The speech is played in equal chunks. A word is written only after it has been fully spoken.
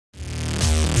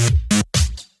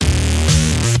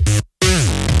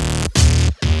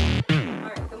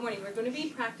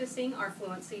practicing our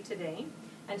fluency today.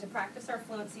 And to practice our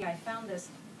fluency, I found this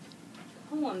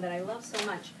poem that I love so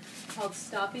much called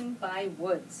Stopping by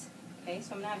Woods. Okay,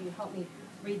 so I'm going to have you help me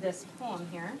read this poem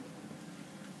here.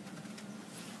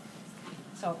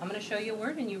 So I'm going to show you a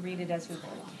word and you read it as we go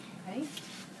along. Okay?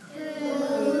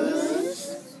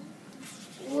 Whose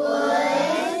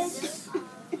woods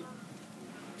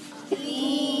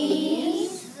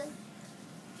these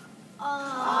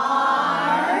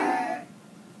are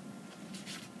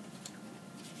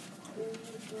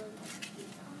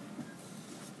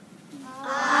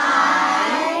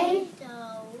I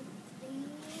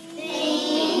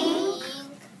think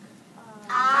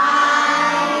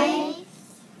I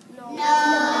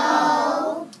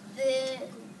know that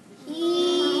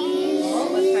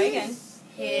Let's try again.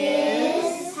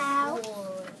 his house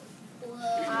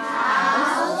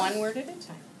One word at a time.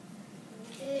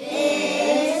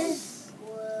 is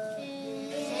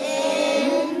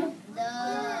in the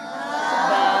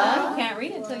You can't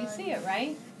read it until you see it,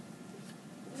 right?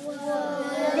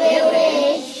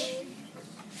 village.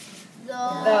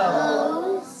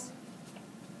 Those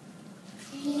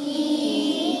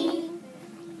He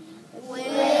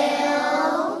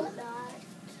will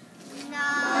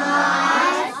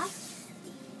not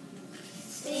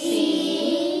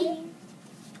see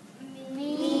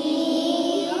me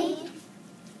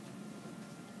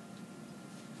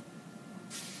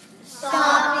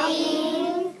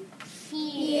stopping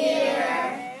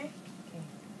here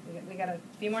Okay, we got a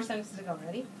few more sentences to go.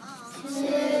 Ready?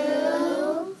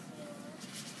 to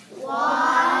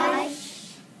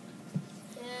watch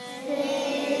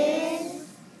his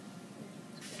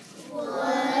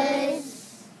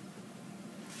woods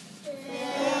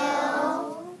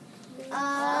fill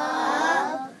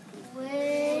up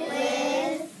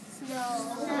with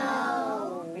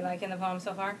snow. We liking the poem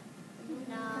so far?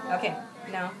 No. Okay,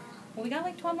 no. Well, we got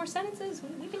like 12 more sentences.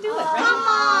 We can do it, Come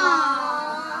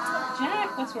right? on.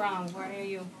 Jack, what's wrong? Where are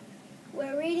you?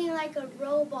 We're reading like a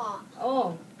robot.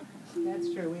 Oh,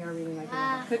 that's true. We are reading like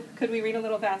a little. Could we read a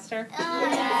little faster? It's so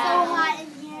hot in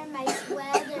here, my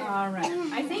sweater. All right.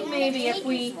 I think maybe if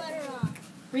we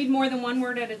read more than one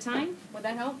word at a time, would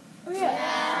that help? Yeah.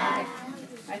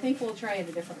 Okay. I think we'll try it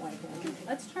a different way here.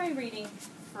 Let's try reading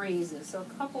phrases, so a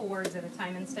couple words at a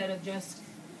time instead of just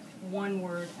one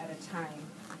word at a time.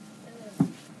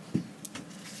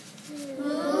 Whose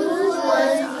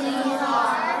woods these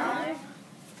are?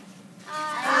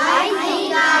 I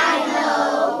think I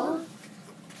know.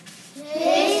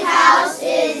 His house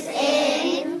is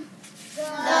in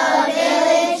the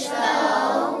village,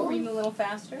 though. Read a little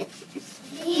faster.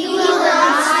 He will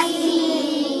not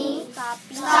see me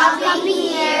stopping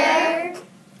here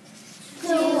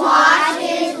to watch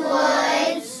his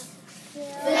woods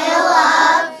fill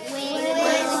up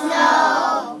with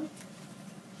snow.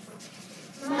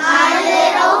 My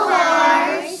little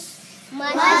horse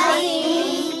must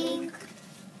think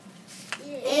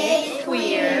it's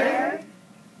queer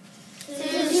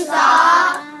to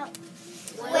stop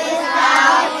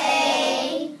without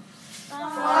a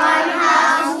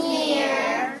farmhouse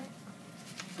near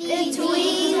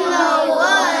between the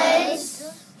woods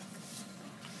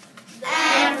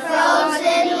and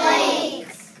frozen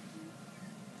lakes.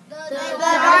 The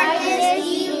darkest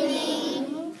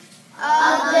evening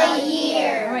of the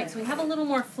year. All right, so we have a little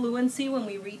more fluency when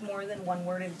we read more than one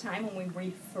word at a time, when we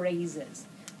read phrases.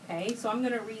 Okay, so I'm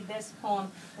going to read this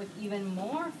poem with even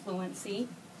more fluency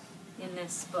in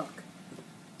this book,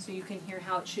 so you can hear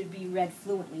how it should be read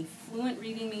fluently. Fluent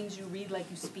reading means you read like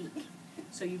you speak,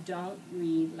 so you don't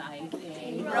read like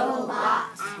a robot.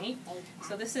 Right?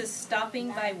 So this is Stopping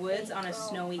by Woods on a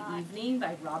Snowy Evening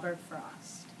by Robert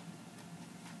Frost.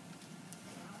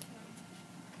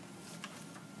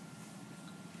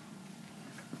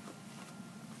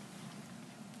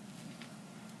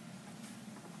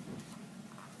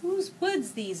 Whose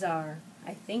woods these are?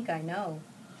 I think I know.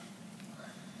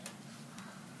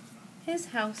 His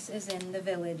house is in the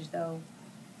village, though.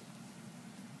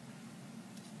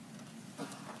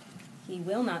 He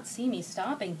will not see me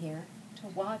stopping here to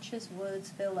watch his woods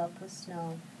fill up with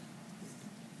snow.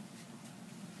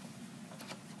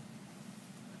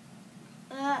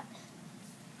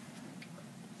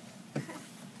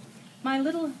 My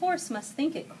little horse must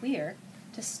think it queer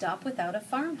to stop without a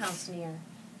farmhouse near.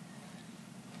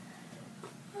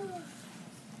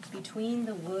 Between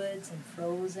the woods and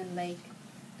frozen lake,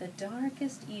 the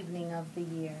darkest evening of the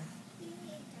year.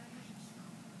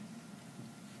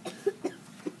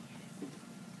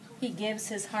 He gives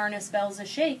his harness bells a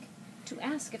shake to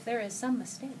ask if there is some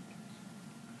mistake.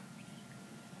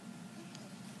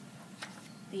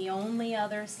 The only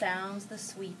other sounds the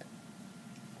sweep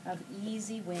of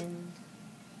easy wind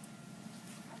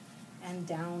and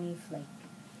downy flake.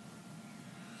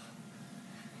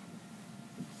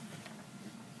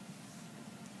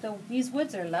 These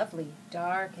woods are lovely,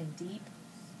 dark and deep,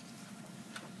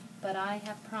 but I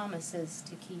have promises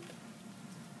to keep,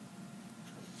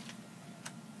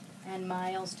 and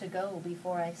miles to go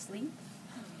before I sleep,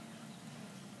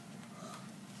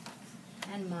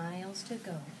 and miles to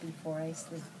go before I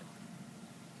sleep.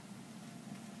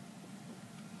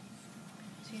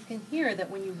 So you can hear that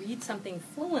when you read something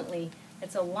fluently,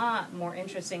 it's a lot more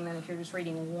interesting than if you're just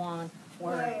reading one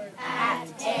word at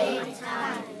a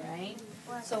time, right?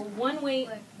 So one way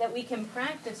that we can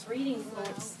practice reading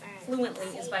fluently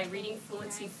is by reading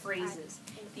fluency phrases.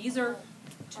 These are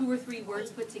 2 or 3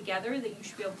 words put together that you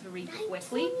should be able to read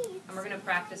quickly, and we're going to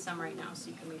practice some right now so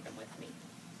you can read them with me.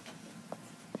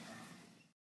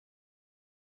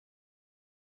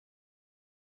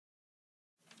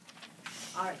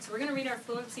 Alright, so we're going to read our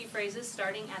fluency phrases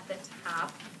starting at the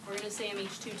top. We're going to say them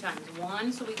each 2 times.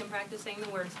 One, so we can practice saying the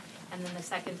words, and then the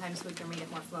second time so we can read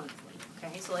it more fluently.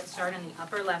 Okay, so let's start on the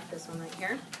upper left, this one right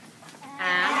here.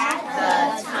 At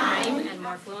the time, and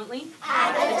more fluently.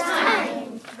 At the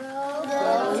time.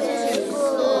 Go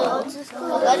to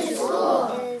school. Go to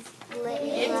school.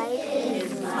 It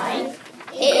is like.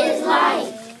 It is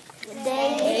like.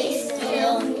 They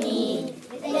still need.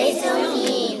 They still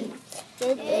need.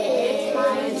 It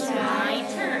is my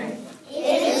turn.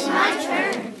 It is my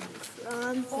turn.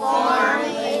 Form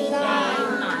a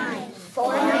line.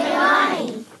 Form a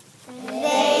line.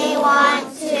 They want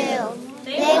to.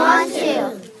 They want to.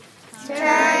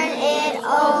 Turn it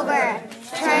over.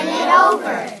 Turn it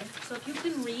over. So if you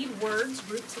can read words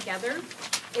grouped together,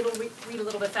 it'll read a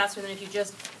little bit faster than if you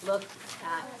just look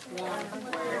at one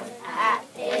word At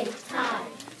a time.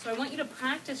 So I want you to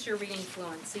practice your reading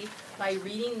fluency by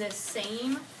reading this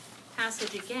same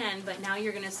passage again, but now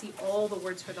you're going to see all the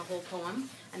words for the whole poem,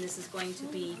 and this is going to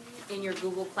be in your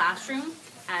Google Classroom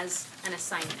as an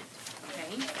assignment.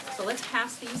 Okay? So let's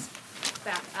pass these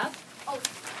back up.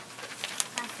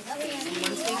 And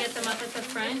once we get them up at the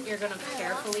front, you're going to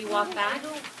carefully walk back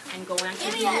and go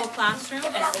into Google Classroom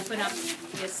and open up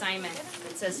the assignment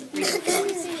that says reading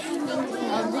fluency.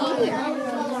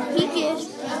 He gives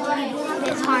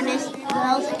his harness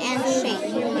bells and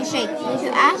shake. To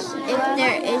ask if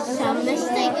there is some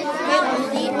mistake, it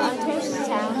only utters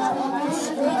sounds. The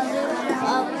sleep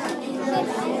of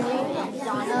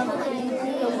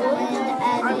the wind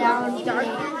and down dark.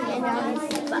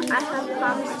 But I have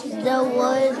promised you. The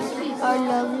woods are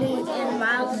lovely and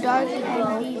mild, dark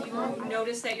and deep.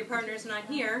 Notice that your partner is not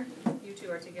here. You two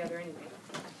are together anyway.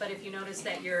 But if you notice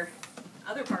that your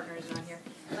other partner is not here,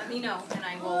 let me know, and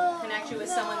I will connect you with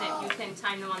someone that you can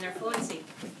time them on their fluency.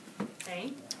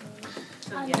 Okay?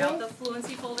 So get out the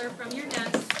fluency folder from your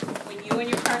desk. When you and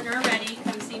your partner are ready,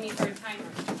 come see me for a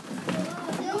timer.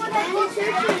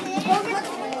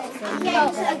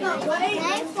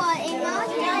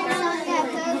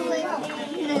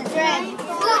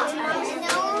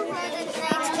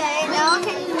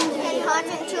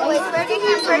 Whisper to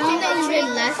him, perching a tree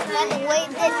less than wait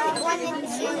that when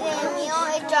it's a meal,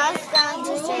 it drops down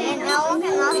to stay, and no one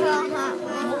can also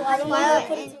while